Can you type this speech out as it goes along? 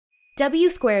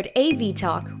W2AV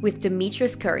Talk with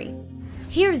Demetris Curry.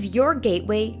 Here's your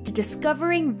gateway to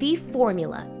discovering the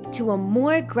formula to a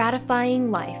more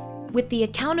gratifying life with the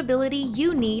accountability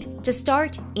you need to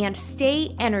start and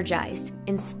stay energized,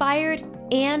 inspired,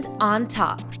 and on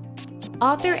top.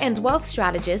 Author and wealth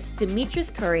strategist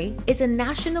Demetris Curry is a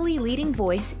nationally leading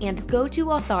voice and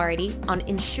go-to authority on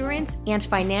insurance and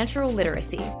financial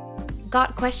literacy.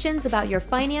 Got questions about your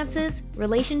finances,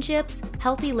 relationships,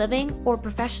 healthy living, or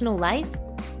professional life?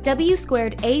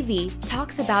 W2AV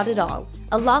talks about it all,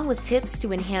 along with tips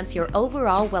to enhance your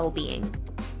overall well-being.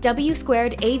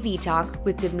 W2AV Talk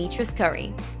with Demetris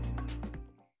Curry.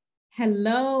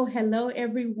 Hello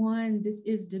everyone. This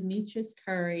is Demetris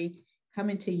Curry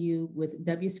coming to you with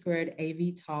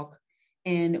W2AV Talk.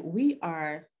 And we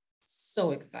are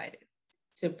so excited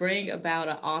to bring about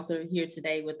an author here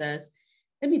today with us.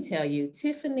 Let me tell you,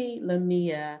 Tiffany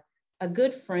LaMeia, a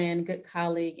good friend, good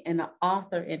colleague, and an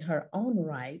author in her own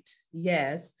right.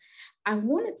 Yes, I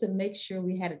wanted to make sure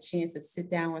we had a chance to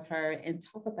sit down with her and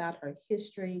talk about her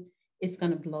history. It's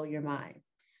going to blow your mind.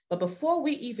 But before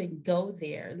we even go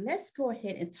there, let's go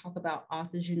ahead and talk about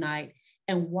Authors Unite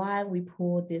and why we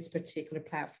pulled this particular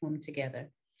platform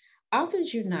together.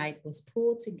 Authors Unite was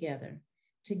pulled together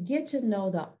to get to know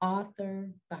the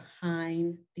author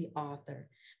behind the author,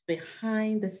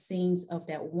 behind the scenes of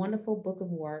that wonderful book of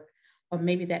work, or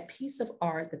maybe that piece of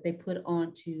art that they put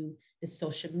onto the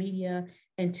social media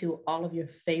and to all of your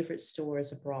favorite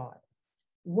stores abroad.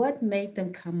 What made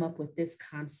them come up with this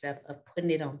concept of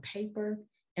putting it on paper,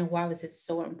 and why was it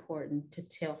so important to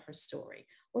tell her story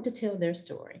or to tell their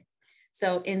story?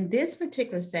 So in this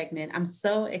particular segment, I'm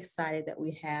so excited that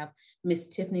we have Miss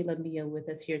Tiffany LaMeia with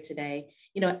us here today.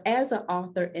 You know, as an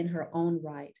author in her own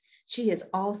right, she has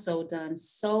also done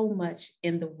so much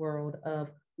in the world of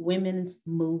women's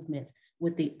movement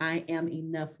with the I Am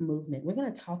Enough movement. We're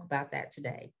going to talk about that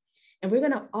today. And we're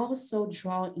going to also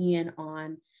draw in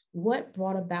on what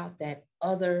brought about that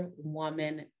Other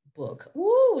Woman book.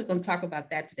 Ooh, we're going to talk about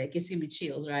that today. Gives me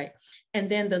chills, right? And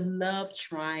then the love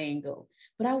triangle.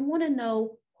 But I want to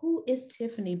know, who is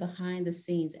Tiffany behind the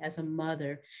scenes as a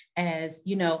mother, as,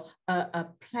 you know, a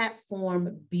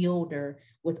platform builder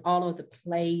with all of the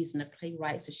plays and the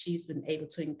playwrights that she's been able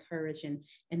to encourage and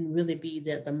really be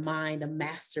the mind, a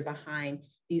master behind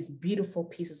these beautiful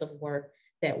pieces of work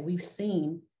that we've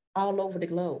seen all over the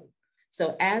globe.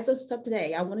 So as of stuff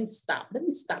today, I want to stop. Let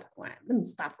me stop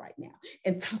right now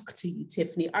and talk to you,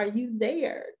 Tiffany. Are you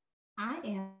there? I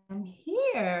am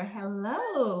here.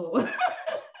 Hello.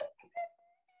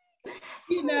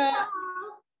 You know,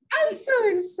 I'm so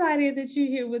excited that you're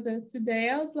here with us today.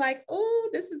 I was like, oh,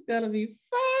 this is going to be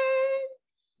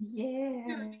fun. Yeah.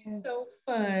 It's going to be so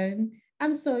fun.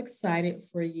 I'm so excited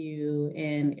for you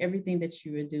and everything that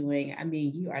you are doing. I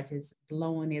mean, you are just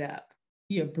blowing it up.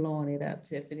 You're blowing it up,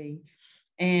 Tiffany.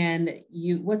 And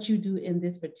what you do in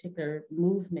this particular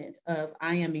movement of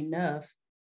I Am Enough,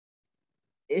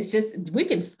 it's just, we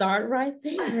can start right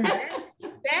there.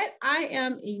 that I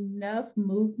Am Enough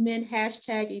movement,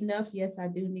 hashtag enough. Yes, I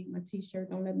do need my t-shirt.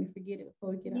 Don't let me forget it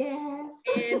before we get yes. out.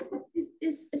 And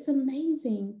it's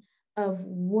amazing of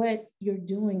what you're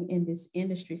doing in this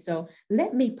industry. So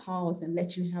let me pause and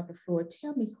let you have the floor.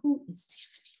 Tell me, who is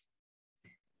Tiffany?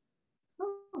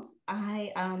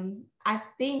 I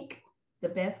think the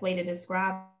best way to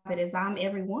describe it is I'm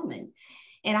every woman.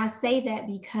 And I say that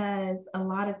because a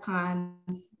lot of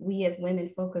times we as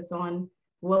women focus on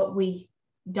what we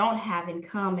don't have in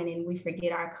common and we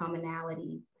forget our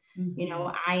commonalities. Mm-hmm. You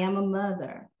know, I am a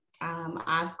mother.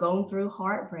 I've gone through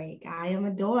heartbreak. I am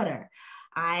a daughter.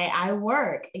 I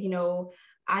work, you know,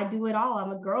 I do it all.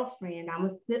 I'm a girlfriend. I'm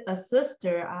a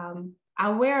sister. I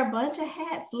wear a bunch of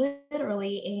hats,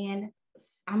 literally, and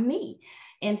I'm me.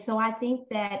 And so I think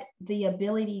that the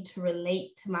ability to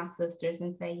relate to my sisters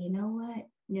and say, you know what,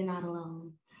 you're not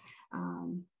alone.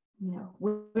 You know,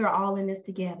 we're all in this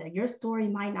together. Your story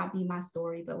might not be my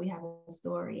story, but we have a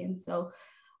story. And so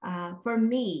for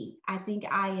me, I think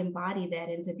I embody that.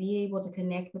 And to be able to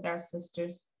connect with our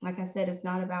sisters, like I said, it's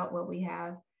not about what we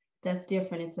have that's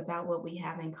different. It's about what we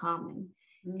have in common.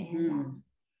 Mm-hmm.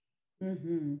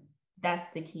 And that's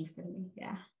the key for me.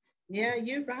 Yeah. Yeah,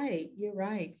 you're right. You're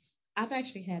right. I've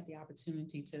actually had the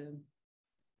opportunity to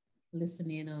listen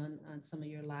in on some of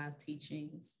your live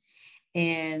teachings.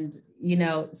 And, you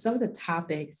know, some of the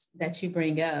topics that you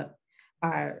bring up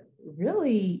are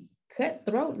really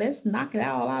cutthroat. Let's knock it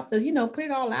all out there, you know, put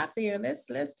it all out there.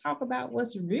 Let's talk about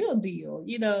what's real deal,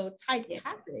 you know, type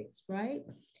topics, right?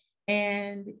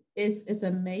 And it's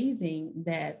amazing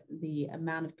that the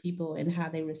amount of people and how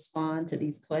they respond to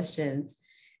these questions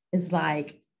is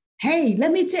like, hey,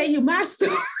 let me tell you my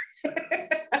story.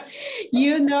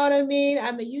 You know what I mean?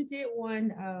 I mean, you did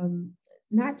one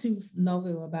not too long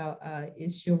ago about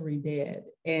is chivalry dead?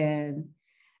 And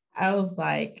I was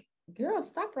like, girl,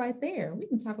 stop right there. We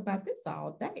can talk about this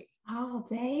all day. All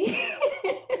day.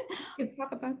 We can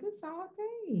talk about this all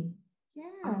day.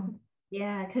 Yeah.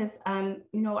 Yeah, because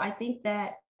I think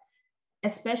that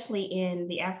especially in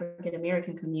the African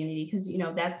American community, because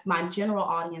that's my general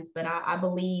audience, but I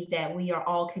believe that we are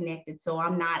all connected. So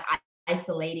I'm not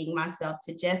isolating myself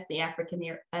to just the African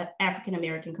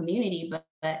American community, but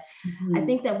I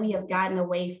think that we have gotten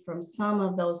away from some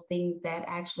of those things that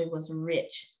actually was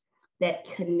rich, that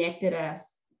connected us,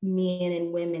 men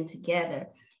and women, together.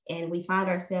 And we find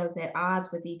ourselves at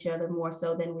odds with each other more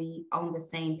so than we on the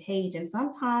same page. And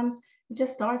sometimes it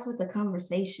just starts with a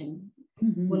conversation.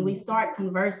 When we start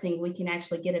conversing, we can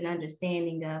actually get an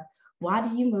understanding of, why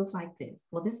do you move like this?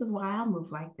 Well, this is why I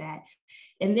move like that.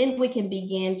 And then we can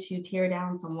begin to tear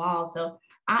down some walls. So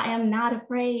I am not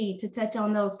afraid to touch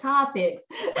on those topics.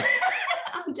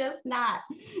 I'm just not.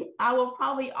 I will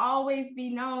probably always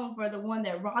be known for the one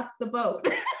that rocks the boat.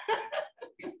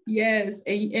 Yes,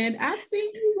 and I've seen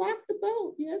you rock the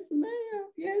boat. Yes, ma'am.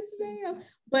 Yes, ma'am.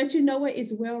 But you know what?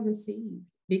 It's well received,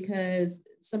 because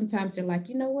sometimes they're like,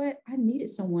 you know what? I needed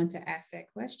someone to ask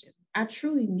that question. I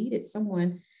truly needed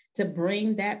someone to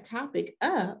bring that topic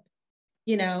up,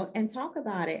 and talk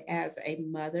about it as a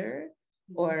mother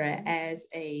or as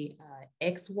a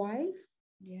ex-wife,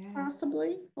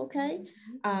 possibly. Okay.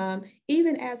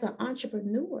 Even as an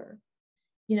entrepreneur,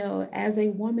 as a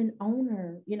woman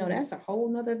owner, that's a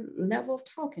whole nother level of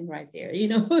talking right there,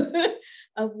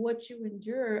 of what you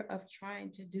endure of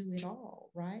trying to do it all,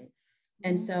 right?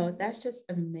 And so that's just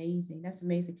amazing. That's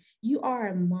amazing. You are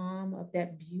a mom of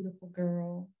that beautiful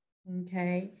girl,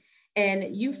 okay?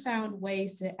 And you found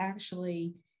ways to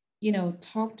actually,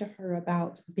 talk to her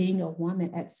about being a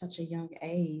woman at such a young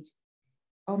age.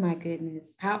 Oh my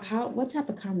goodness. What type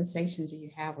of conversations do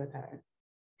you have with her?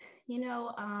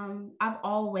 I've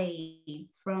always,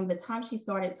 from the time she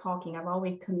started talking, I've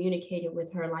always communicated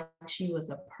with her like she was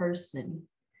a person.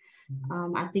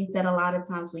 I think that a lot of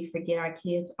times we forget our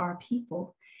kids are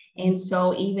people. And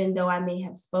so even though I may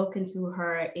have spoken to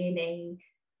her in a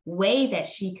way that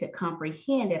she could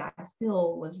comprehend it, I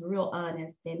still was real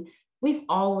honest. And we've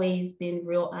always been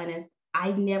real honest.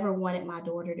 I never wanted my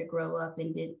daughter to grow up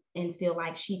and feel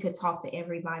like she could talk to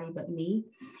everybody but me.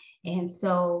 And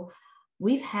so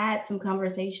we've had some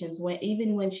conversations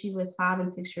even when she was 5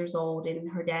 and 6 years old and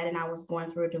her dad and I was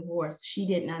going through a divorce, she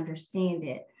didn't understand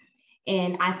it.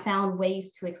 And I found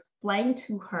ways to explain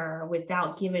to her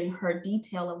without giving her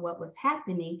detail of what was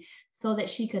happening so that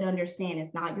she could understand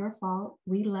it's not your fault.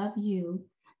 We love you.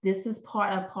 This is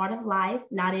part of life.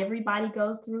 Not everybody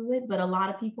goes through it, but a lot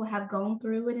of people have gone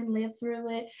through it and lived through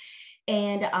it.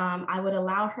 And I would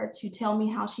allow her to tell me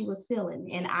how she was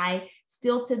feeling. And I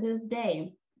still to this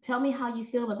day, tell me how you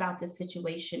feel about this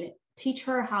situation. Teach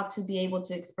her how to be able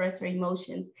to express her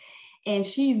emotions. And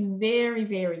she's very,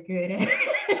 very good at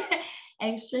it,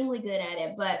 extremely good at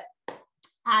it. But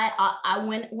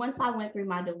once I went through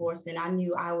my divorce and I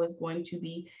knew I was going to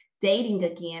be dating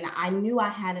again, I knew I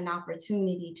had an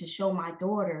opportunity to show my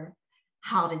daughter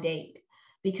how to date.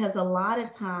 Because a lot of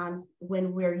times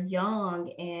when we're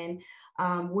young and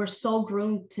we're so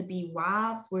groomed to be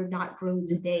wives, we're not groomed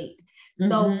to date.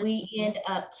 So we end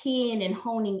up keying and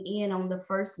honing in on the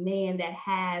first man that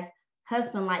has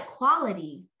husband-like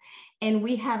qualities. And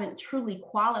we haven't truly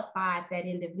qualified that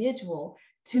individual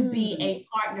to be a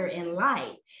partner in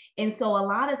life. And so a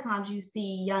lot of times you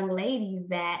see young ladies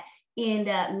that end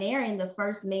up marrying the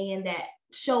first man that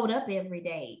showed up every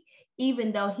day,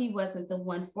 even though he wasn't the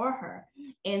one for her.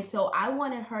 And so I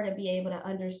wanted her to be able to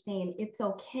understand it's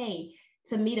okay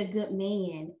to meet a good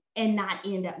man and not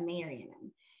end up marrying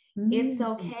him. It's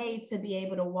okay to be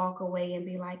able to walk away and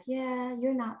be like, yeah,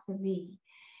 you're not for me.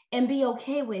 And be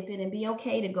okay with it, and be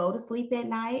okay to go to sleep at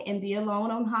night and be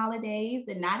alone on holidays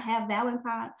and not have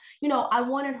Valentine's. I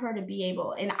wanted her to be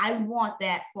able, and I want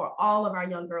that for all of our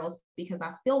young girls, because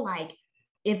I feel like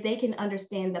if they can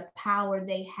understand the power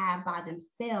they have by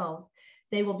themselves,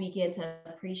 they will begin to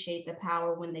appreciate the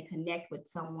power when they connect with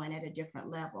someone at a different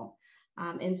level.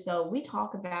 And so we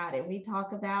talk about it. We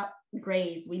talk about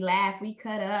grades. We laugh, we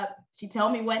cut up. She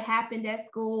told me what happened at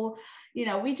school.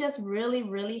 We just really,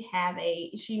 really have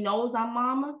she knows I'm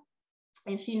mama,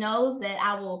 and she knows that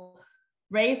I will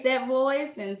raise that voice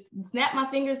and snap my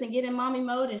fingers and get in mommy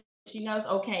mode. And she knows,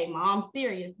 okay, mom's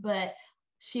serious, but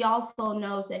she also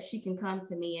knows that she can come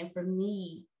to me. And for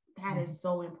me, that is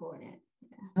so important.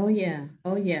 Oh yeah.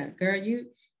 Oh yeah. Girl, you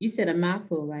said a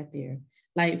mouthful right there.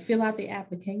 Like, fill out the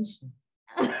application.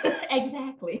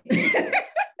 Exactly.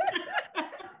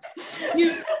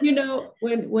 You know,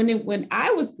 when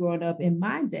I was growing up in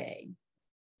my day,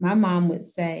 my mom would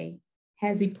say,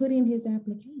 has he put in his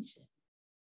application?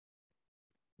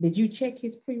 Did you check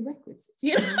his prerequisites?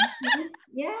 You know?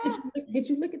 Yeah. Did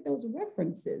you look at those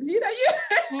references? You know,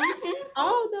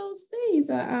 all those things.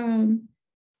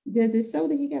 Does it show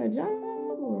that he got a job,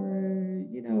 or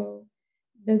you know,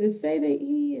 does it say that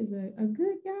he is a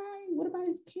good guy? What about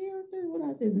his character? What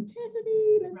about his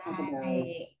integrity? Let's talk about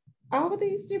all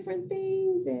these different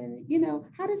things. And you know,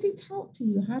 how does he talk to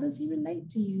you? How does he relate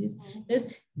to you?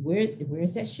 Where's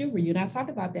that chivalry? You're not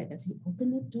talking about that. Does he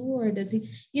open the door? Does he,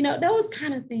 you know, those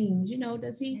kind of things? You know,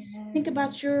 does he think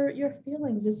about your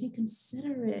feelings? Does he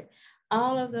consider it?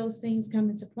 All of those things come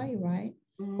into play, right?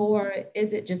 Or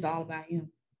is it just all about him?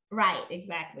 Right,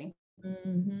 exactly. I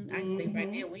can stay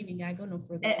right there. We ain't gotta go no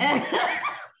further.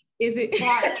 Is it?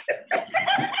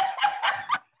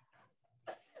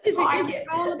 Is it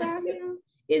all about him?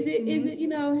 Is it, you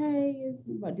know, hey,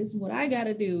 this is what I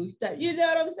gotta do. You know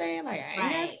what I'm saying? Like, I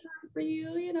ain't got time for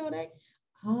you, you know, that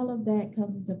all of that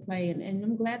comes into play. And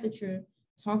I'm glad that you're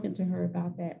talking to her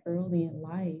about that early in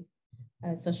life,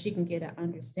 so she can get an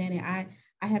understanding. I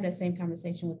have that same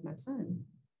conversation with my son.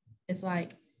 It's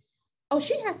like, oh,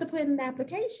 she has to put in an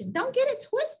application. Don't get it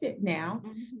twisted now,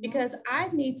 because I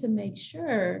need to make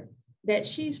sure that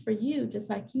she's for you just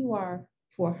like you are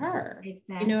for her.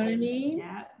 Exactly. You know what I mean?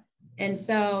 Yeah. And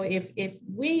so if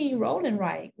we ain't rolling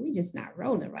right, we just not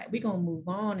rolling right. We're gonna move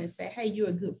on and say, hey, you're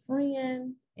a good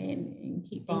friend, and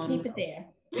keep on. Keep it there.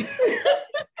 Keep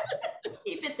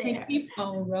it there. And keep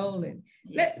on rolling.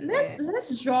 Yeah.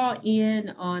 Let's draw in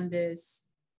on this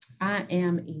I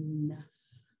am enough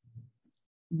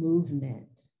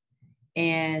movement.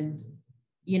 And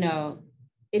you know,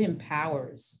 it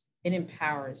empowers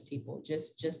people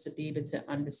just to be able to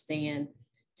understand,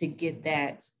 to get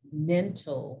that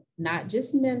mental, not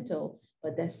just mental,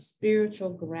 but that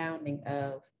spiritual grounding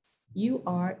of you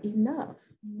are enough,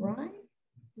 right?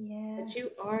 Yeah. That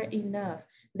you are enough.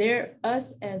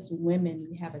 Us as women,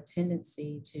 we have a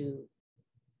tendency to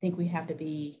think we have to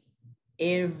be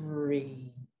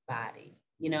everybody,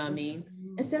 you know what I mean?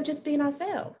 Instead of just being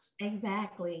ourselves.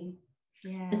 Exactly.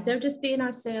 Yeah. Instead of just being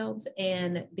ourselves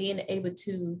and being able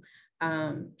to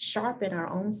sharpen our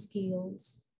own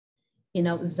skills, you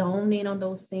know, zone in on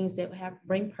those things that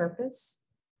bring purpose,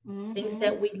 things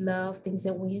that we love, things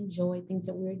that we enjoy, things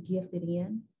that we're gifted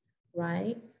in,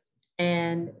 right?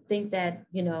 And think that,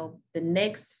 you know, the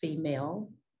next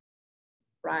female,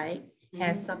 right,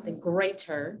 has something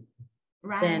greater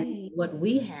than what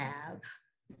we have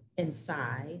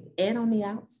inside and on the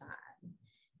outside.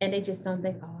 And they just don't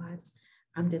think, oh,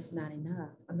 I'm just not enough.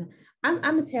 I'm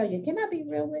gonna tell you, can I be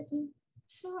real with you?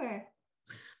 Sure.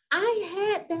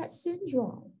 I had that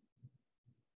syndrome.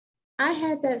 I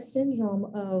had that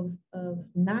syndrome of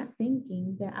not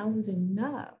thinking that I was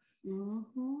enough,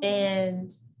 and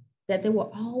that there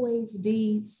will always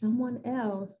be someone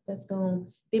else that's going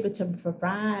to be able to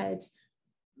provide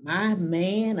my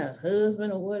man, a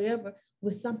husband, or whatever,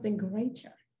 with something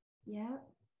greater. Yeah.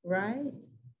 Right?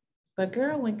 But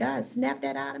girl, when God snapped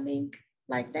that out of me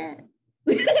like that.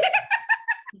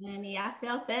 Honey, I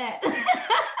felt that.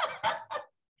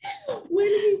 When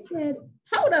he said,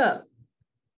 hold up,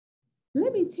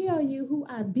 let me tell you who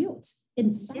I built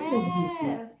inside of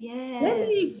you. Yes. Let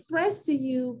me express to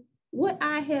you what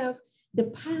I have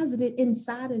deposited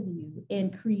inside of you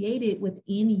and created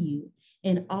within you,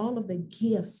 and all of the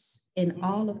gifts and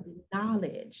all of the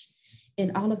knowledge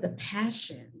and all of the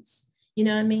passions, you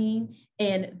know what I mean?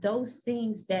 And those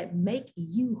things that make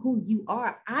you who you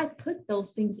are, I put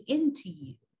those things into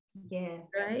you. Yes.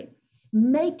 Right?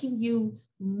 Making you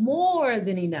more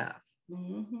than enough.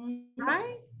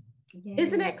 Right? Yes.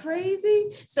 Isn't that crazy?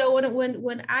 So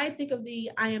when I think of the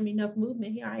I am enough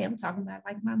movement, here I am talking about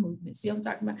like my movement. See what I'm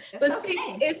talking about? But see,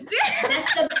 it's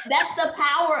that's the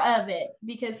power of it,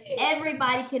 because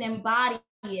everybody can embody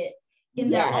it in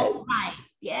their own right.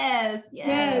 Yes.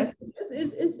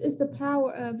 It's the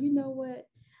power of, you know what?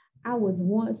 I was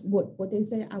once what they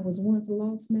say, I was once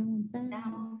lost, now I'm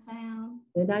found.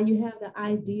 And now you have the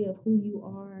idea of who you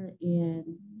are,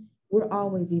 and we're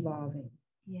always evolving.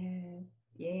 Yes.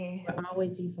 Yeah. We're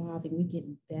always evolving. We're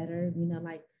getting better, you know,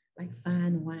 like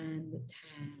fine wine with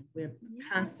time. We're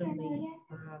constantly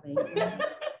evolving. Right?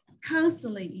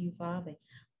 Constantly evolving.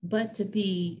 But to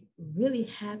be really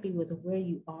happy with where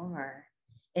you are,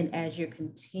 and as you're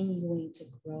continuing to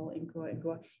grow and grow and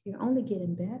grow, you're only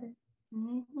getting better.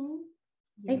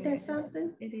 Ain't that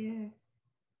something? It is.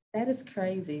 That is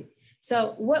crazy.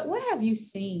 So what have you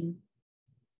seen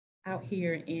out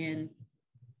here in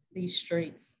these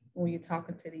streets when you're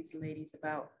talking to these ladies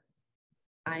about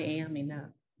I am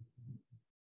enough?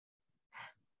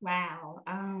 Wow.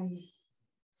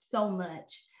 So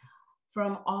much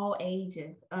from all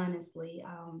ages, honestly.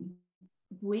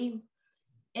 We,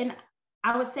 and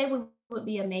I would say we would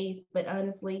be amazed, but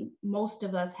honestly, most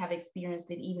of us have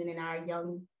experienced it even in our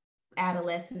young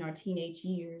adolescent or teenage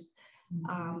years.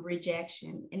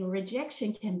 Rejection. And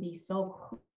rejection can be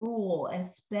so cruel,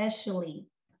 especially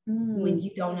when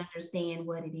you don't understand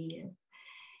what it is.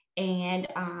 And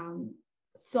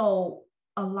so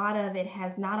a lot of it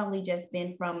has not only just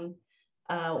been from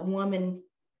a woman,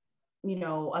 you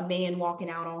know, a man walking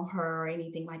out on her or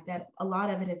anything like that. A lot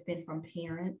of it has been from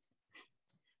parents,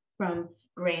 from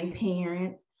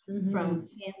grandparents, from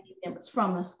family members,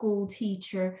 from a school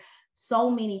teacher, so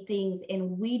many things.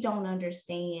 And we don't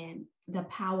understand the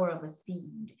power of a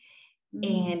seed.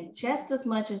 And just as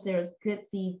much as there's good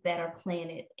seeds that are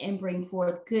planted and bring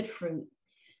forth good fruit,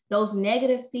 those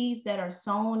negative seeds that are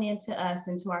sown into us,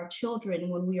 into our children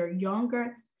when we are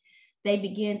younger, they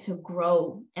begin to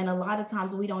grow. And a lot of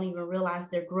times we don't even realize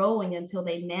they're growing until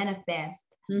they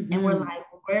manifest. And we're like,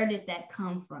 where did that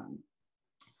come from?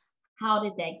 How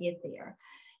did that get there?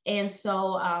 And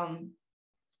so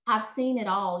I've seen it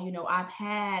all. You know, I've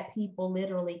had people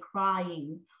literally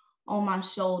crying on my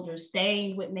shoulders,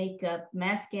 stained with makeup,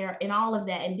 mascara, and all of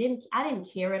that. And I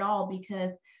didn't care at all,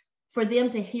 because for them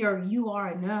to hear you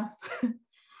are enough.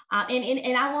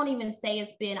 And I won't even say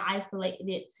it's been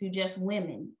isolated to just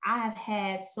women. I have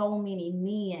had so many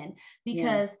men,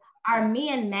 because our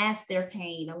men mask their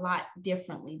pain a lot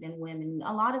differently than women.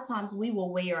 A lot of times we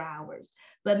will wear ours,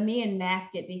 but men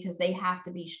mask it because they have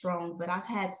to be strong. But I've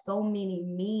had so many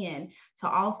men to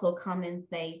also come and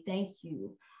say, thank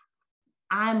you.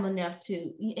 I'm enough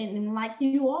too. And like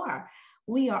you are,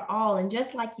 we are all. And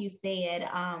just like you said,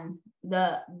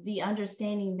 the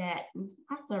understanding that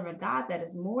I serve a God that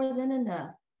is more than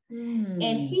enough. And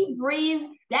he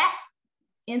breathed that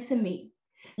into me.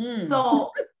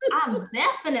 So I'm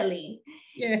definitely,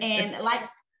 and like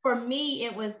for me,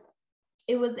 it was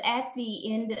at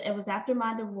the end, it was after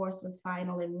my divorce was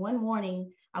final. And one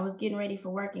morning I was getting ready for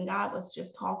work and God was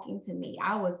just talking to me.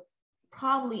 I was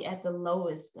probably at the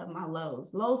lowest of my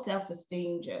lows, low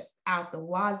self-esteem, just out the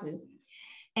wazoo.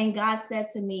 And God said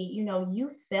to me, you know,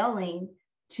 you failing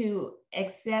to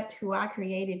accept who I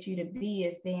created you to be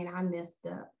is saying I messed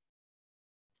up.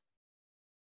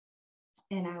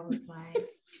 And I was like,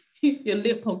 your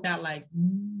lip poked out like,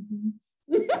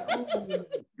 oh,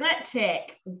 gut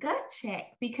check,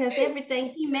 because everything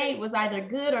he made was either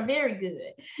good or very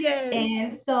good. Yes.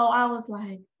 And so I was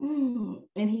like,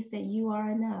 and he said, you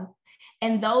are enough.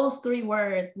 And those 3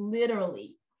 words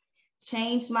literally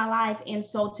changed my life. And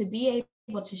so to be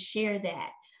able to share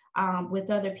that with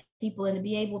other people and to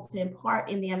be able to impart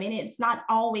in them, and it's not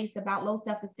always about low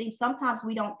self-esteem. Sometimes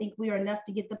we don't think we are enough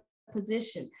to get the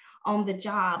position on the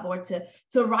job, or to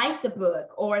write the book,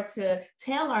 or to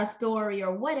tell our story,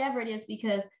 or whatever it is,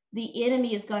 because the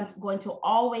enemy is going to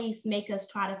always make us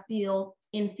try to feel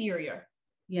inferior.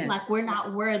 Yes. Like we're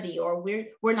not worthy, or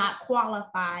we're not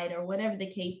qualified, or whatever the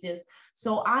case is.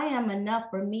 So I am enough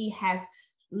for me has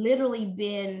literally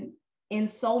been in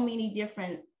so many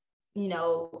different,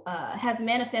 has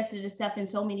manifested itself in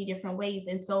so many different ways.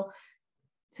 And so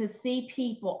to see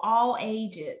people all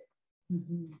ages,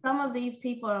 some of these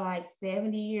people are like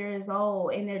 70 years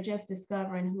old and they're just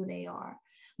discovering who they are.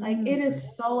 Like it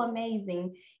is so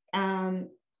amazing,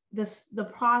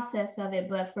 the process of it.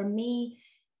 But for me,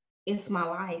 it's my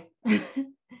life.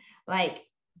 Like,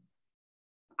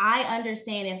 I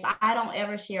understand if I don't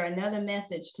ever share another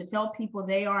message to tell people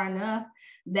they are enough,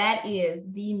 that is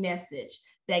the message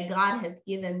that God has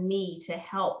given me to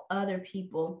help other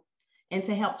people and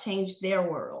to help change their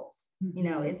worlds. You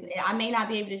know, I may not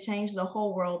be able to change the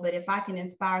whole world, but if I can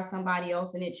inspire somebody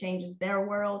else and it changes their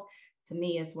world, to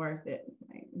me, it's worth it.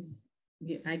 Right?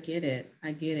 Yeah, I get it.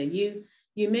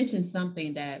 You mentioned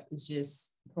something that was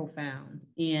just profound.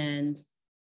 And,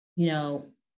 you know,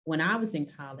 when I was in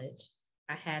college,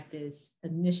 I had this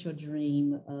initial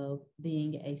dream of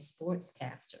being a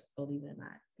sportscaster, believe it or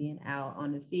not, being out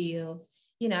on the field.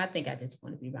 You know, I think I just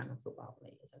want to be around the football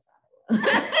players. That's all it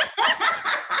was.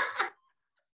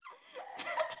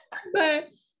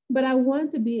 But I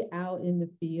want to be out in the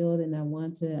field, and I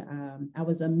want to, I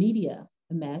was a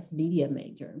mass media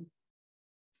major.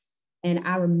 And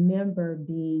I remember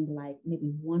being like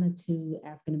maybe 1 or 2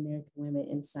 African-American women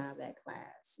inside that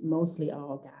class, mostly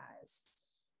all guys.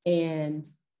 And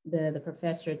the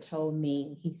professor told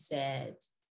me, he said,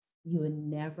 you would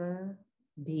never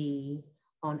be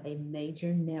on a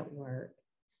major network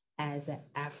as an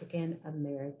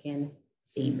African-American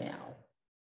female.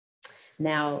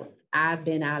 Now, I've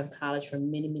been out of college for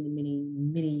many, many, many,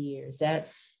 many years. That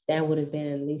that would have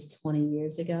been at least 20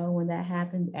 years ago when that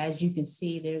happened. As you can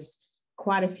see, there's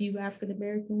quite a few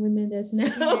African-American women that's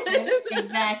now. Yes,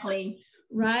 exactly.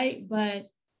 Right. But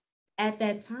at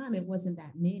that time, it wasn't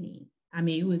that many. I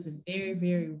mean, it was very,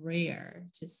 very rare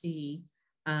to see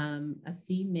a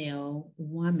female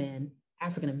woman,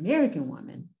 African-American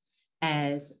woman,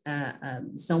 as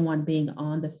someone being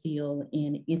on the field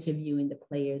and interviewing the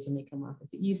players when they come off the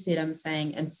field. You see what I'm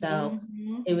saying? And so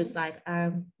it was like,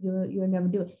 you'll never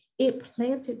do it. It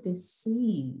planted this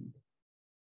seed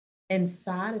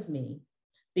inside of me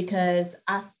because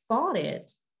I fought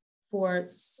it for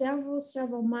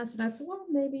several months. And I said, well,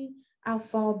 maybe I'll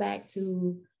fall back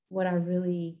to what I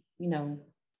really,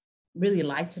 really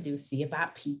like to do, see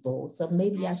about people. So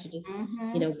maybe I should just,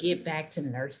 get back to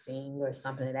nursing or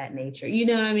something of that nature. You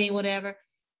know what I mean? Whatever.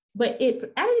 But I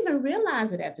didn't even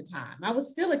realize it at the time. I was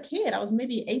still a kid. I was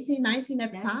maybe 18, 19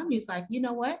 at the time. It's like, you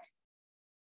know what?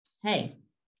 Hey,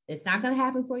 it's not going to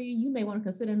happen for you. You may want to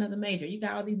consider another major. You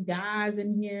got all these guys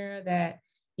in here that,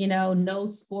 know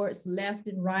sports left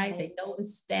and right. They know the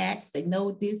stats. They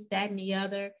know this, that, and the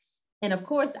other. And of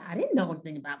course, I didn't know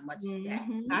anything about much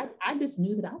stats. I just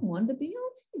knew that I wanted to be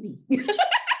on TV.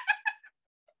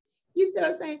 You see what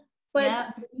I'm saying?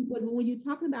 But when you're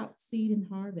talking about seed and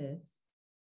harvest,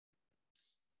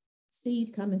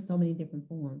 seed come in so many different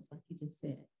forms, like you just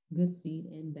said, good seed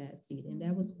and bad seed. And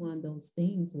that was one of those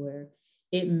things where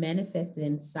it manifested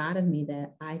inside of me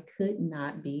that I could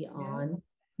not be on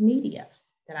media,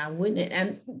 that I wouldn't.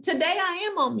 And today I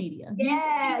am on media.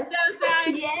 Yes. You know what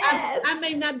I'm saying? I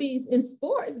may not be in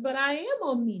sports, but I am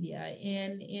on media.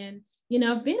 And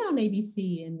I've been on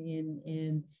ABC and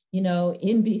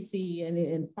NBC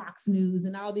and Fox News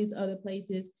and all these other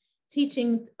places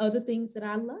teaching other things that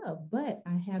I love, but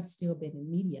I have still been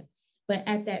in media. But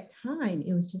at that time,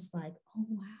 it was just like, oh,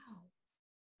 wow.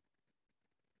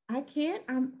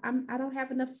 I don't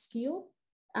have enough skill.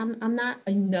 I'm not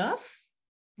enough.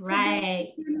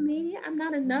 Right. In the media, I'm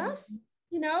not enough.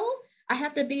 I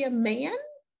have to be a man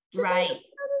to right. do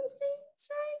these things,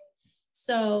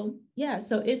 right?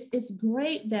 So it's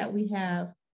great that we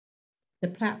have the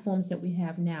platforms that we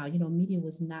have now. Media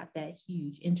was not that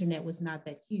huge. Internet was not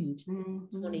that huge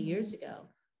 20 years ago,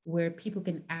 where people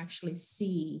can actually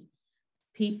see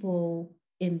people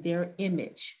in their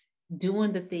image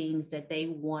doing the things that they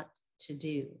want to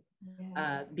do.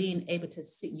 Being able to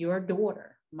see your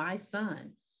daughter, my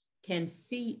son, can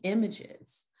see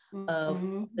images of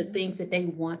the things that they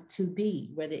want to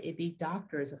be, whether it be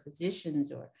doctors or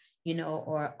physicians or,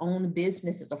 or own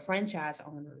businesses or franchise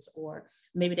owners, or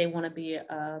maybe they want to be,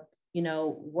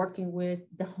 working with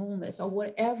the homeless or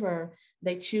whatever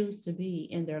they choose to be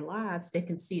in their lives. They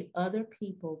can see other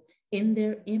people in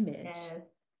their image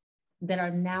that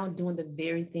are now doing the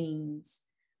very things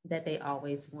that they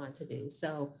always want to do.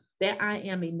 So that I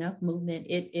Am Enough movement,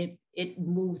 it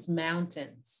moves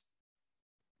mountains.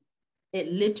 It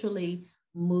literally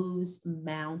moves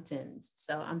mountains.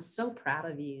 So I'm so proud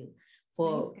of you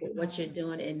for what you're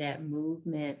doing in that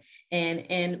movement.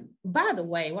 And by the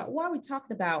way, while we're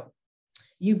talking about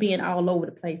you being all over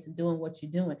the place and doing what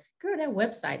you're doing, girl, that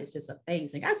website is just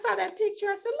amazing. I saw that picture.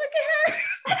 I said, look at her.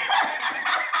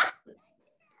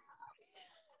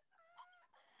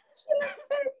 She looks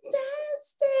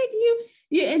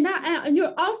fantastic. And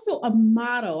you're also a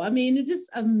model. I mean, it's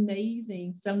just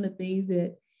amazing, some of the things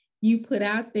that you put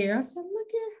out there. I said, look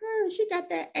at her. She got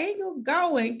that angle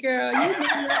going, girl. You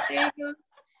know that angle,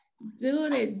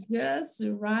 doing it just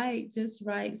right.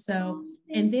 So,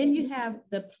 and then you have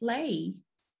the play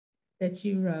that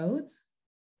you wrote.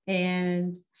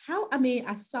 And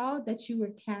I saw that you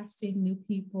were casting new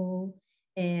people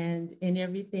and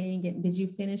everything. And did you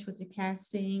finish with your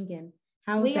casting? And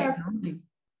how is that going?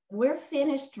 We're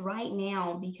finished right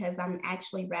now because I'm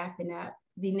actually wrapping up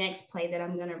the next play that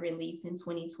I'm going to release in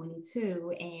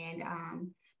 2022. And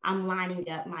I'm lining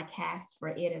up my cast for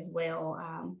it as well.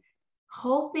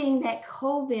 Hoping that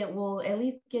COVID will at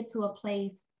least get to a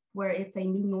place where it's a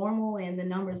new normal and the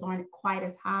numbers aren't quite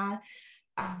as high,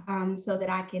 so that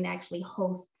I can actually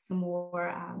host some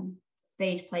more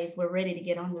stage plays. We're ready to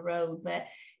get on the road, but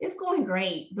it's going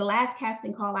great. The last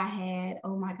casting call I had,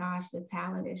 oh my gosh, the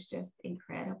talent is just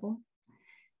incredible.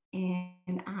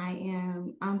 And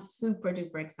I'm super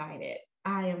duper excited.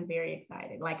 I am very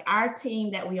excited. Like, our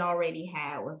team that we already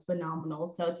had was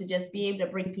phenomenal. So to just be able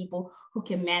to bring people who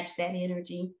can match that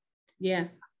energy. Yeah.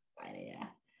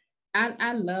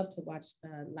 I love to watch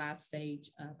the live stage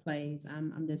plays.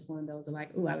 I'm just one of those like,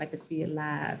 oh, I like to see it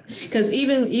live. Because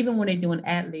even when they're doing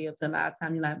ad libs, a lot of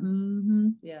time you're like,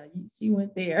 yeah, she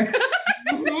went there.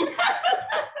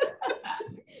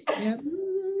 Yeah,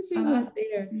 She went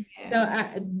there. Yeah. So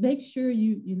I make sure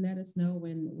you let us know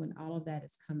when all of that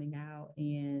is coming out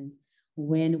and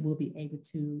when we'll be able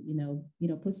to,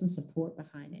 put some support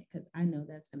behind it, because I know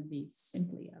that's going to be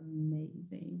simply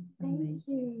amazing. Thank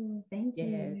you. Thank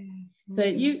yes. you. So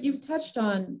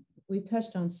we've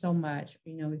touched on so much.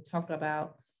 We've talked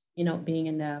about, being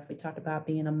enough. We talked about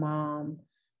being a mom.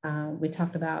 We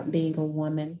talked about being a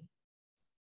woman,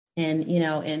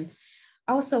 and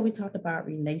also we talked about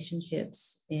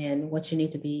relationships and what you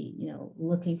need to be,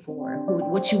 looking for,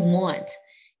 what you want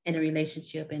in a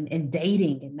relationship, and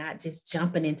dating, and not just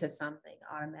jumping into something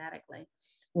automatically.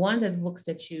 One of the books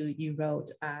that you wrote,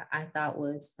 I thought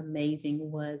was amazing,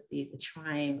 was the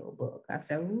Triangle book. I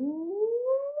said, ooh.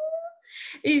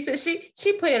 He said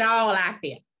she put it all out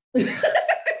there.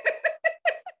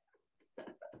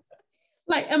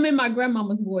 Like I'm in my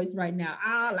grandmama's voice right now.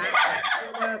 All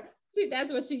out there.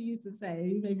 That's what she used to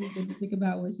say. Maybe you can think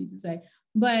about what she used to say.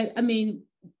 But I mean,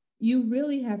 you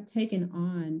really have taken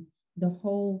on the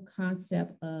whole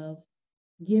concept of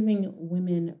giving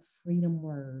women freedom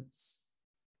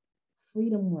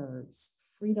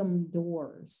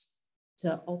doors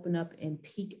to open up and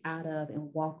peek out of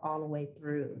and walk all the way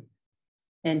through.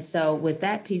 And so with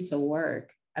that piece of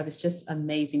work, it was just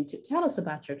amazing. To tell us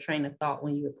about your train of thought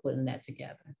when you were putting that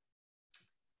together.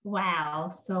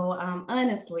 Wow. So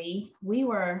honestly,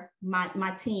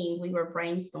 my team, we were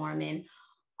brainstorming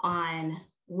on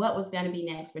what was going to be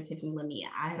next for Tiffany LaMeia.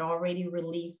 I had already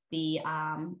released the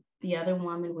other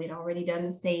woman. We'd already done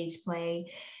the stage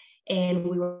play, and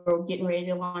we were getting ready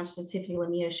to launch the Tiffany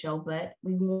LaMeia show, but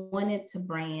we wanted to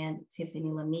brand Tiffany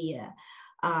LaMeia.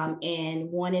 And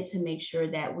wanted to make sure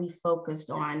that we focused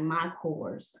on my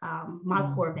core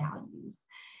values.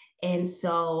 And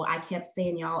so I kept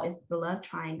saying, y'all, it's the love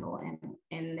triangle.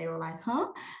 And they were like, huh?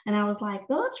 And I was like,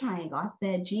 the love triangle. I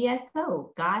said,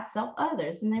 GSO, God, self,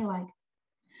 others. And they were like,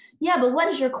 yeah, but what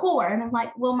is your core? And I'm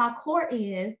like, well, my core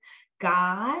is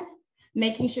God,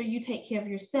 making sure you take care of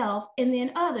yourself, and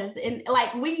then others. And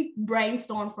like we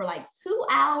brainstormed for like 2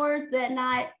 hours that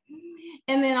night.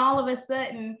 And then all of a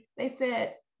sudden they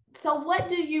said, so what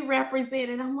do you represent?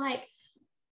 And I'm like,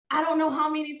 I don't know how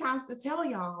many times to tell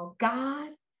y'all, God,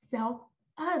 self,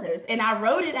 others. And I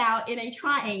wrote it out in a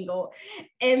triangle,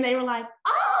 and they were like,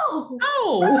 oh.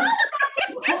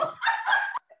 I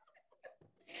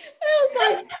was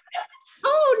like,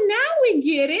 oh, now we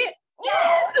get it.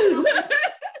 Yes.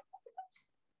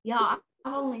 Y'all,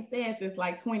 I've only said this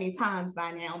like 20 times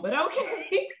by now, but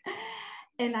okay.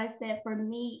 And I said, for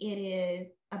me, it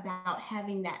is about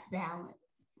having that balance.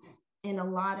 And a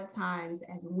lot of times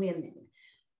as women,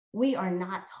 we are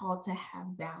not taught to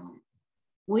have balance.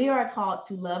 We are taught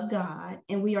to love God,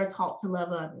 and we are taught to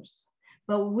love others,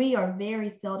 but we are very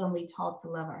seldomly taught to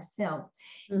love ourselves.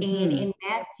 Mm-hmm. And in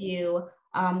Matthew,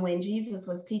 when Jesus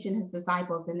was teaching his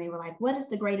disciples, and they were like, what is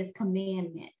the greatest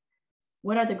commandment?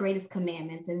 What are the greatest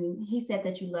commandments? And he said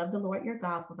that you love the Lord your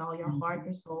God with all your heart,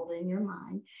 your soul, and your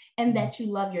mind, and that you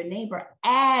love your neighbor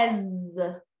as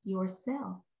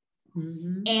yourself.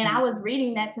 Mm-hmm. And I was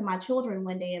reading that to my children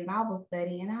one day in Bible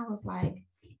study, and I was like,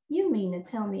 you mean to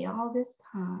tell me all this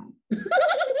time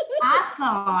I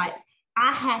thought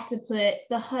I had to put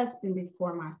the husband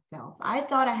before myself. I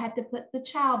thought I had to put the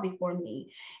child before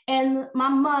me, and my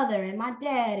mother and my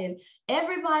dad and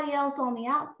everybody else on the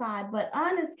outside. But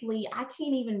honestly, I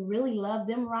can't even really love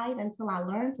them right until I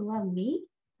learn to love me.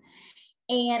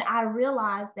 And I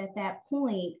realized at that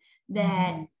point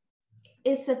that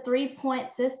it's a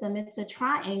 3-point system. It's a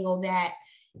triangle that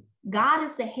God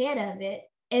is the head of it.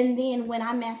 And then when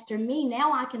I master me,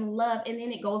 now I can love, and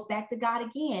then it goes back to God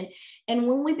again. And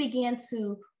when we begin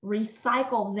to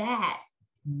recycle that,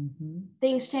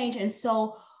 things change. And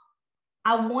so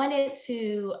I wanted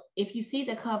to, if you see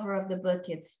the cover of the book,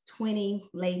 it's 20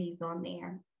 ladies on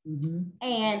there.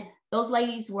 And those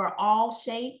ladies were all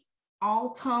shapes,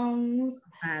 all tones.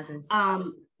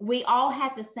 We all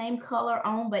had the same color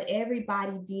on, but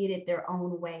everybody did it their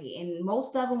own way. And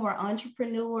most of them were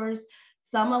entrepreneurs.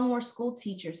 Some of them were school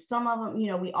teachers. Some of them,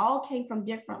 we all came from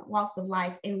different walks of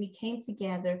life, and we came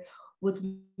together with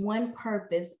one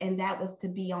purpose, and that was to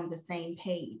be on the same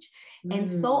page. And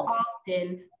so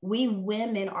often we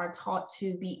women are taught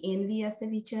to be envious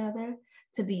of each other,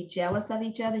 to be jealous of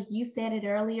each other. You said it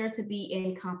earlier, to be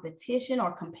in competition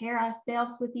or compare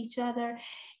ourselves with each other.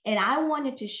 And I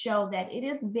wanted to show that it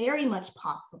is very much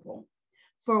possible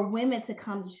for women to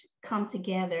come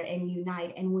together and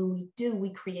unite. And when we do,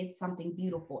 we create something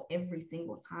beautiful every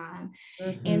single time.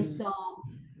 And so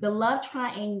the love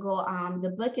triangle,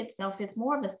 the book itself is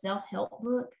more of a self-help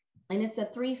book. And it's a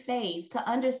 3-phase to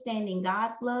understanding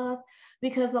God's love,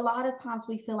 because a lot of times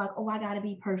we feel like, oh, I got to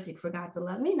be perfect for God to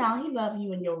love me. No, he loves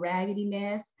you in your raggedy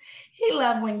mess. He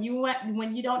loves when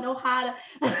you don't know how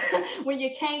to, when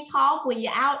you can't talk, when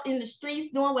you're out in the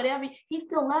streets doing whatever, he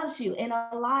still loves you. And a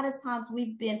lot of times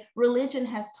religion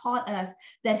has taught us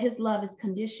that his love is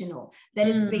conditional, that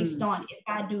it's based on if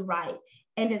I do right.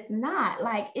 And it's not.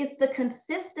 Like, it's the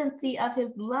consistency of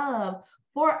his love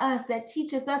for us that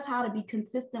teaches us how to be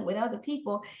consistent with other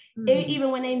people,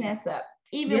 even when they mess up,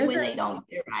 even when they don't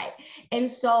get it right. And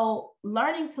so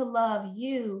learning to love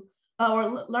you,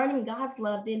 or learning God's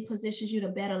love, then positions you to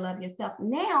better love yourself.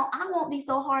 Now I won't be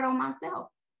so hard on myself.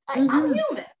 Like, I'm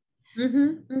human.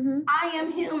 I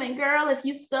am human, girl. If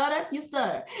you stutter, you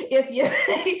stutter. If you,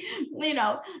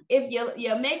 if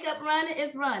your makeup running,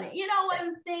 it's running. You know what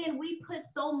I'm saying? We put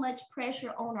so much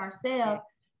pressure on ourselves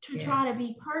to try to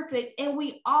be perfect, and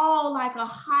we all like a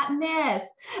hot mess.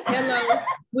 Hello,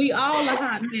 we all a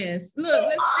hot mess.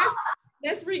 Look,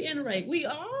 let's reiterate. We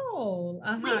all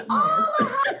a hot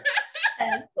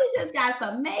mess. We just got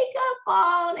some makeup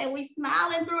on, and we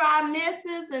smiling through our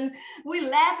messes, and we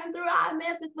laughing through our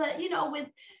messes. But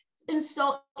and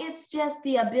so it's just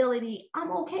the ability. I'm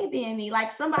okay being me.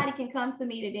 Like, somebody can come to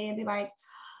me today and be like,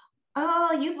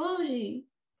 "Oh, you bougie."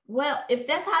 Well, if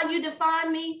that's how you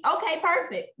define me, okay,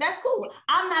 perfect. That's cool.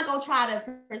 I'm not going to try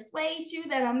to persuade you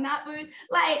that I'm not good.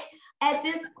 Like, at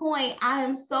this point, I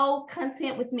am so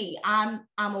content with me. I'm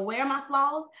aware of my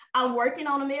flaws. I'm working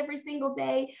on them every single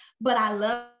day, but I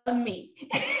love me.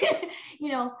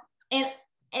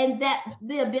 And that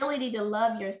the ability to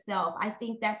love yourself, I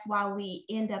think that's why we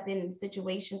end up in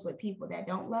situations with people that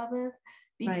don't love us,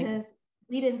 because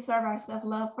we didn't serve ourselves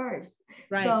love first.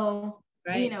 Right. So,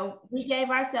 we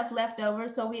gave ourselves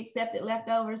leftovers, so we accepted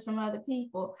leftovers from other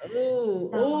people.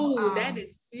 Oh, that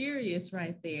is serious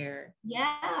right there.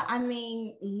 Yeah, I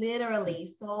mean,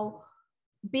 literally. So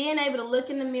being able to look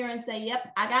in the mirror and say,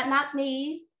 yep, I got knocked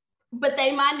knees, but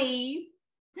they my knees.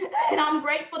 And I'm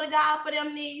grateful to God for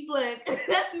them knees. Look,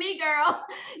 that's me, girl.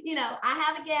 I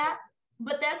have a gap,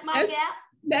 but that's my gap.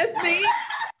 That's me.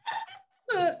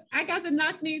 Look, I got the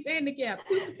knock knees and the gap,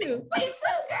 2 for 2. Me too,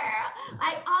 girl.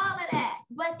 Like, all of that,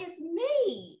 but it's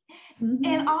me.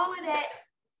 And all of that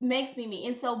makes me.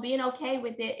 And so being okay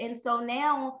with it. And so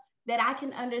now that I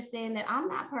can understand that I'm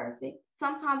not perfect,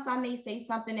 sometimes I may say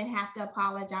something and have to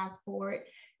apologize for it.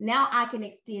 Now I can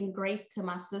extend grace to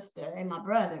my sister and my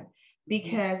brother,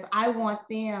 because I want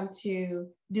them to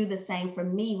do the same for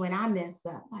me when I mess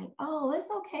up. Like, oh, it's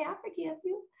okay, I forgive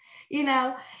you,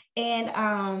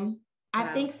 and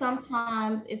I think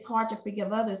sometimes it's hard to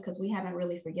forgive others because we haven't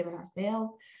really forgiven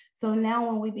ourselves. So now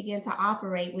when we begin to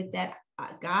operate with that,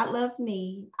 God loves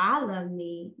me, I love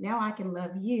me, now I can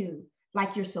love you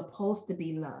like you're supposed to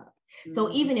be loved.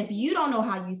 So even if you don't know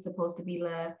how you're supposed to be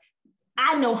loved,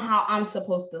 I know how I'm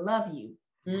supposed to love you.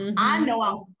 I know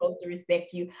I'm supposed to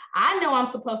respect you. I know I'm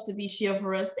supposed to be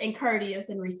chivalrous and courteous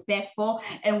and respectful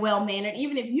and well-mannered.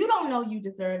 Even if you don't know you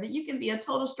deserve it, you can be a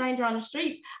total stranger on the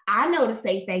streets. I know to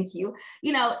say thank you.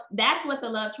 That's what the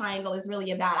love triangle is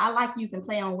really about. I like using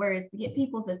play on words to get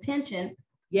people's attention.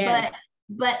 Yes.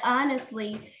 But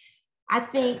honestly, I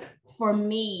think for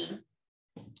me,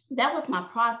 that was my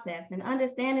process. And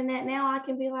understanding that now, I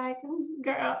can be like,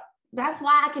 girl, that's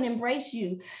why I can embrace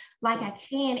you like I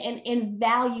can, and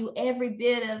value every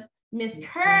bit of Miss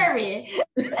Curry.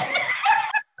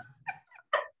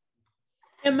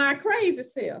 And my crazy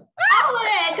self. All of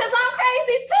that, because I'm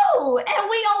crazy too. And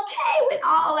we okay with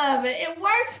all of it. It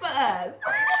works for us.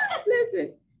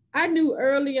 Listen, I knew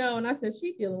early on, I said,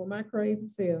 she's dealing with my crazy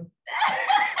self.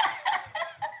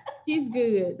 She's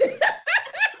good.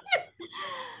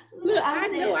 Look, I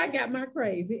know I got my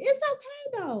crazy. It's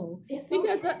okay though,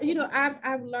 because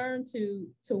I've learned to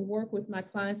work with my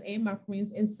clients and my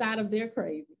friends inside of their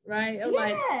crazy, right? Yes.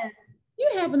 Like,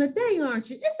 you're having a day,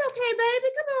 aren't you? It's okay, baby.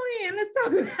 Come on in. Let's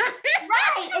talk about it.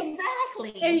 Right,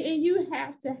 exactly. And you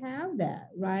have to have that,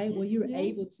 right? Where you're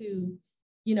able to,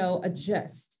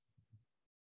 adjust.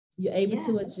 You're able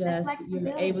to adjust.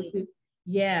 You're able to,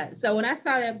 So when I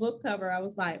saw that book cover, I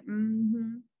was like,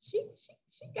 she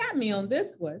got me on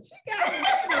this one. She got me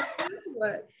on this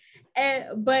one.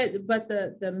 And but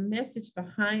the message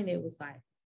behind it was like,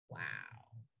 wow,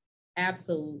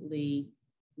 absolutely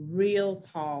real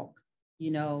talk,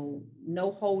 no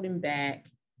holding back.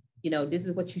 This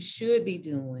is what you should be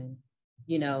doing.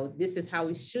 This is how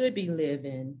we should be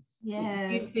living. Yeah.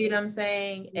 You see what I'm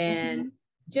saying? And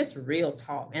just real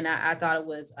talk. And I thought it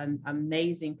was an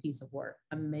amazing piece of work.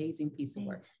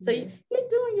 So you're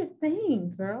doing your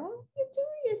thing, girl. You're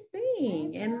doing your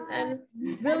thing. And I'm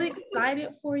really excited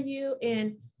for you.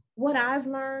 And what I've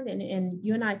learned, and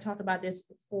you and I talked about this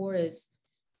before, is,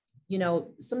 you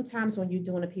know, sometimes when you're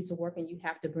doing a piece of work and you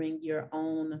have to bring your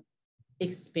own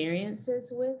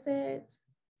experiences with it,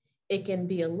 it can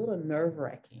be a little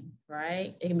nerve-wracking,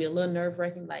 right? It can be a little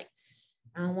nerve-wracking, like,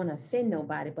 I don't want to offend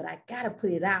nobody, but I got to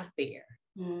put it out there.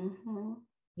 Mm-hmm.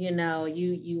 You know,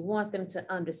 you want them to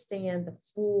understand the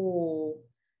full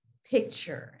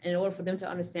picture. In order for them to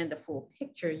understand the full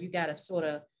picture, you got to sort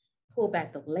of pull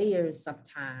back the layers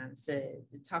sometimes to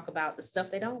talk about the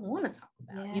stuff they don't want to talk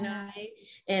about. Yeah. You know what I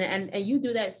mean? And you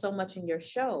do that so much in your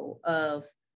show of,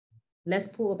 let's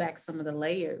pull back some of the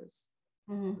layers,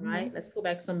 mm-hmm. right? Let's pull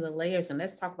back some of the layers and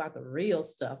let's talk about the real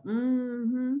stuff.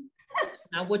 Mm-hmm.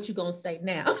 Now, what you gonna say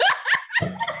now?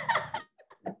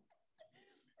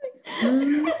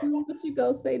 What you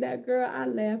gonna say now, girl? I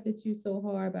laughed at you so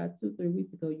hard about 2-3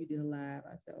 weeks ago. You did a live.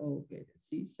 I said, "Oh goodness,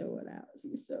 she's showing out.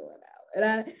 She's showing out,"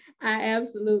 and I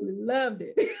absolutely loved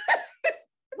it.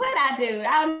 What I do?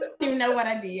 I don't even know what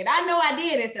I did. I know I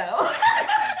did it though.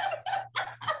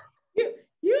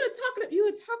 you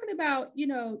were talking about, you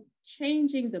know,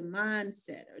 changing the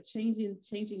mindset or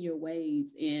changing your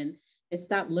ways and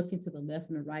stop looking to the left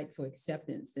and the right for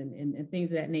acceptance and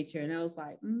things of that nature. And I was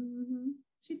like,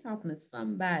 she talking to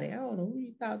somebody. I don't know who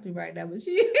you talking to right now, but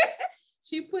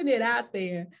she put it out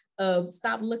there of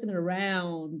stop looking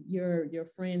around your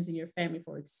friends and your family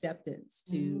for acceptance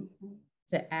to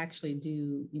actually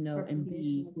do, you know, and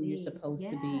be who you're supposed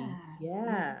to be.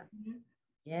 Yeah. Mm-hmm.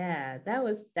 Yeah, that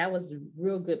was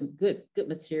real good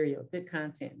material, good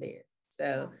content there.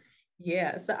 So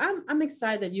yeah, so I'm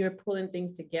excited that you're pulling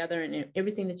things together and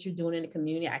everything that you're doing in the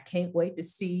community. I can't wait to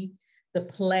see the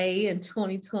play in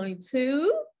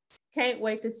 2022. Can't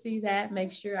wait to see that.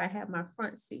 Make sure I have my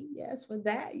front seat. Yes, for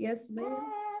that. Yes, ma'am.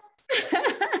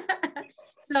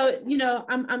 So, you know,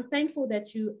 I'm thankful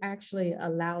that you actually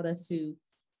allowed us to,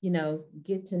 you know,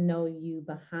 get to know you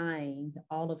behind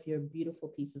all of your beautiful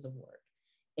pieces of work.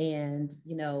 And,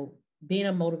 you know, being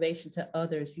a motivation to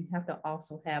others, you have to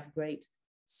also have great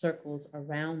circles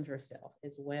around yourself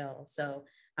as well. So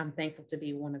I'm thankful to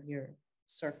be one of your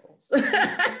circles.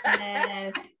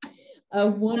 Yes.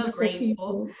 Of wonderful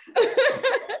people.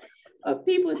 Of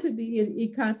people to be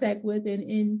in contact with.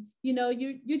 And you know,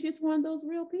 you're just one of those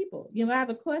real people. You know, I have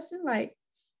a question like,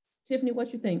 Tiffany,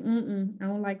 what you think? I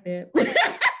don't like that.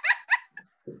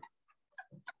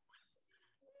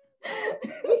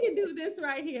 We can do this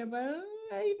right here, but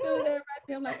you feel that right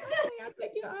there. I'm like, okay, I'll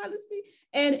take your honesty.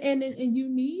 And you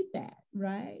need that,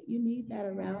 right? You need that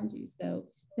around you. So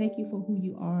thank you for who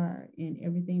you are and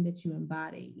everything that you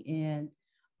embody and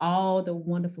all the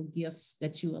wonderful gifts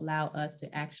that you allow us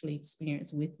to actually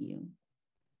experience with you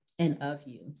and of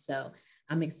you. So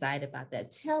I'm excited about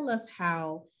that. Tell us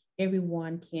how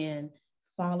everyone can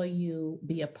follow you,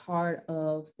 be a part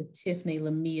of the Tiffany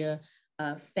LaMeia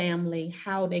family,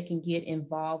 how they can get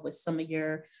involved with some of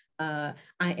your I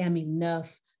Am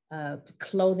Enough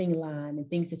clothing line and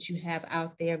things that you have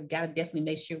out there. We got to definitely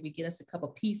make sure we get us a couple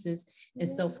pieces and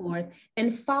so forth,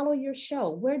 and follow your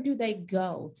show. Where do they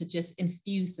go to just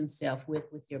infuse themselves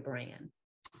with your brand?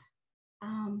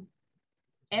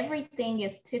 Everything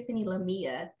is Tiffany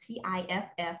LaMeia, Tiffany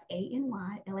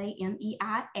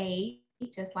LaMeia,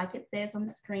 just like it says on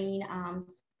the screen.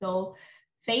 So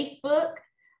Facebook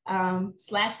 /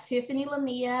 Tiffany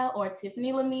LaMeia or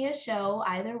Tiffany LaMeia Show,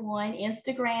 either one.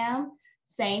 Instagram,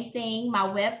 same thing. My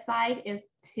website is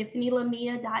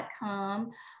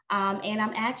tiffanylameia.com. And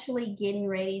I'm actually getting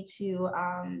ready to,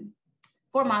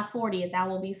 for my 40th, I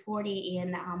will be 40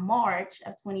 in March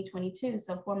of 2022.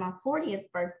 So for my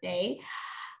 40th birthday,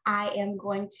 I am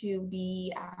going to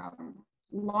be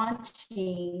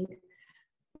launching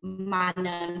my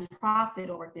nonprofit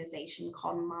organization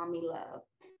called Mommy Love.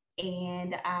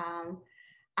 And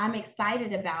I'm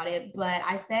excited about it, but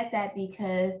I said that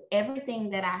because everything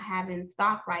that I have in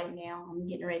stock right now, I'm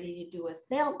getting ready to do a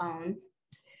sale on,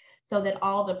 so that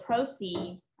all the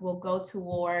proceeds will go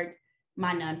toward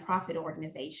my nonprofit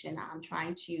organization. I'm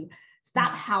trying to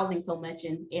stop housing so much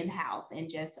in-house and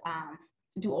just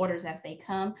do orders as they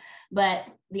come. But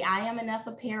the I Am Enough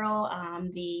apparel,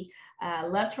 the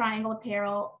Love Triangle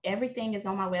apparel, everything is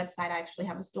on my website. I actually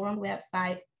have a store on the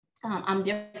website. I'm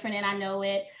different and I know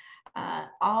it.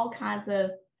 All kinds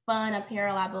of fun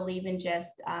apparel. I believe in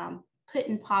just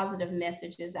putting positive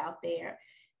messages out there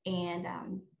and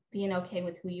being okay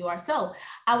with who you are. So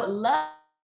I would love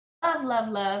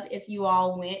if you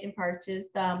all went and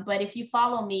purchased. But if you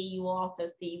follow me, you will also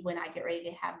see when I get ready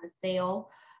to have the sale,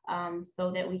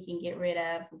 so that we can get rid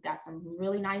of. We've got some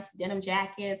really nice denim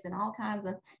jackets and all kinds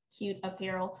of cute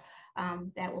apparel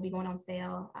that will be going on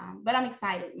sale. But I'm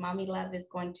excited. Mommy Love is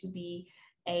going to be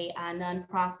a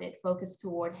nonprofit focused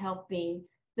toward helping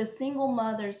the single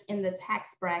mothers in the tax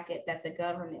bracket that the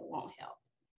government won't help.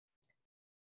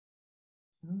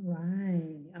 All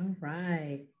right. All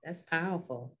right. That's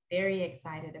powerful. Very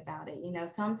excited about it. You know,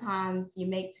 sometimes you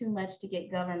make too much to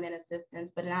get government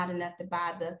assistance, but not enough to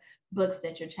buy the books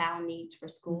that your child needs for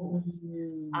school.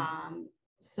 Mm-hmm.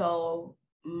 So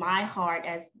my heart,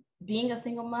 as being a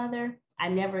single mother, I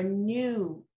never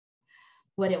knew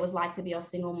what it was like to be a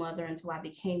single mother until I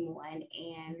became one.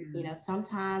 And, you know,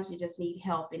 sometimes you just need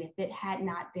help. And if it had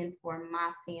not been for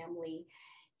my family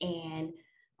and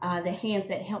the hands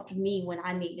that helped me when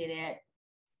I needed it,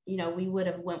 you know, we would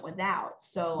have went without.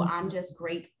 So I'm just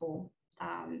grateful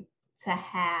to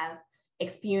have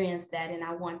experienced that. And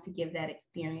I want to give that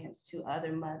experience to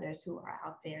other mothers who are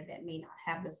out there that may not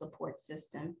have the support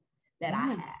system that I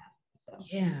have. So.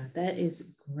 Yeah, that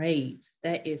is great.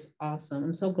 That is awesome.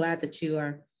 I'm so glad that you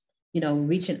are, you know,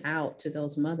 reaching out to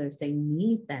those mothers. They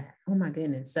need that. Oh my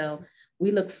goodness. So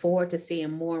we look forward to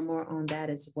seeing more and more on that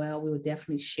as well. We will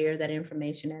definitely share that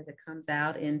information as it comes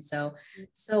out. And so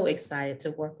excited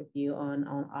to work with you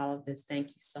on all of this. Thank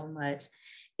you so much.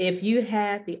 If you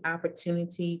had the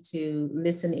opportunity to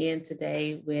listen in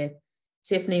today with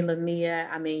Tiffany LaMeia,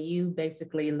 I mean, you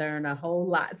basically learned a whole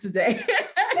lot today.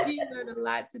 You learned a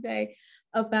lot today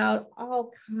about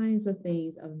all kinds of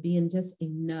things of being just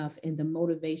enough and the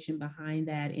motivation behind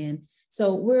that. And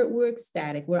so we're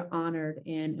ecstatic, we're honored,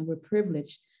 and we're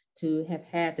privileged to have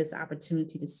had this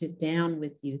opportunity to sit down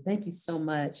with you. Thank you so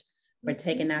much for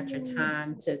taking out your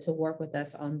time to work with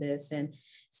us on this. And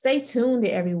stay tuned,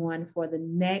 everyone, for the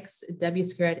next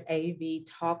W2AV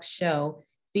Talk show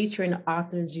featuring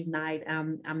Authors Unite.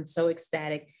 I'm so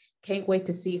ecstatic. Can't wait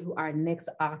to see who our next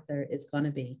author is going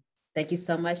to be. Thank you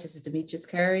so much. This is Demetris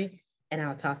Curry, and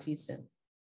I'll talk to you soon.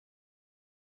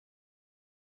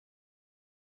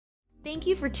 Thank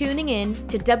you for tuning in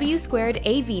to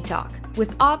W2AV Talk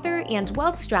with author and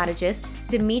wealth strategist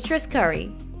Demetris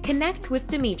Curry. Connect with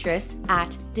Demetris at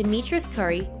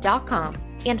demetriscurry.com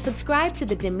and subscribe to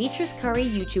the Demetris Curry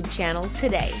YouTube channel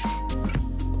today.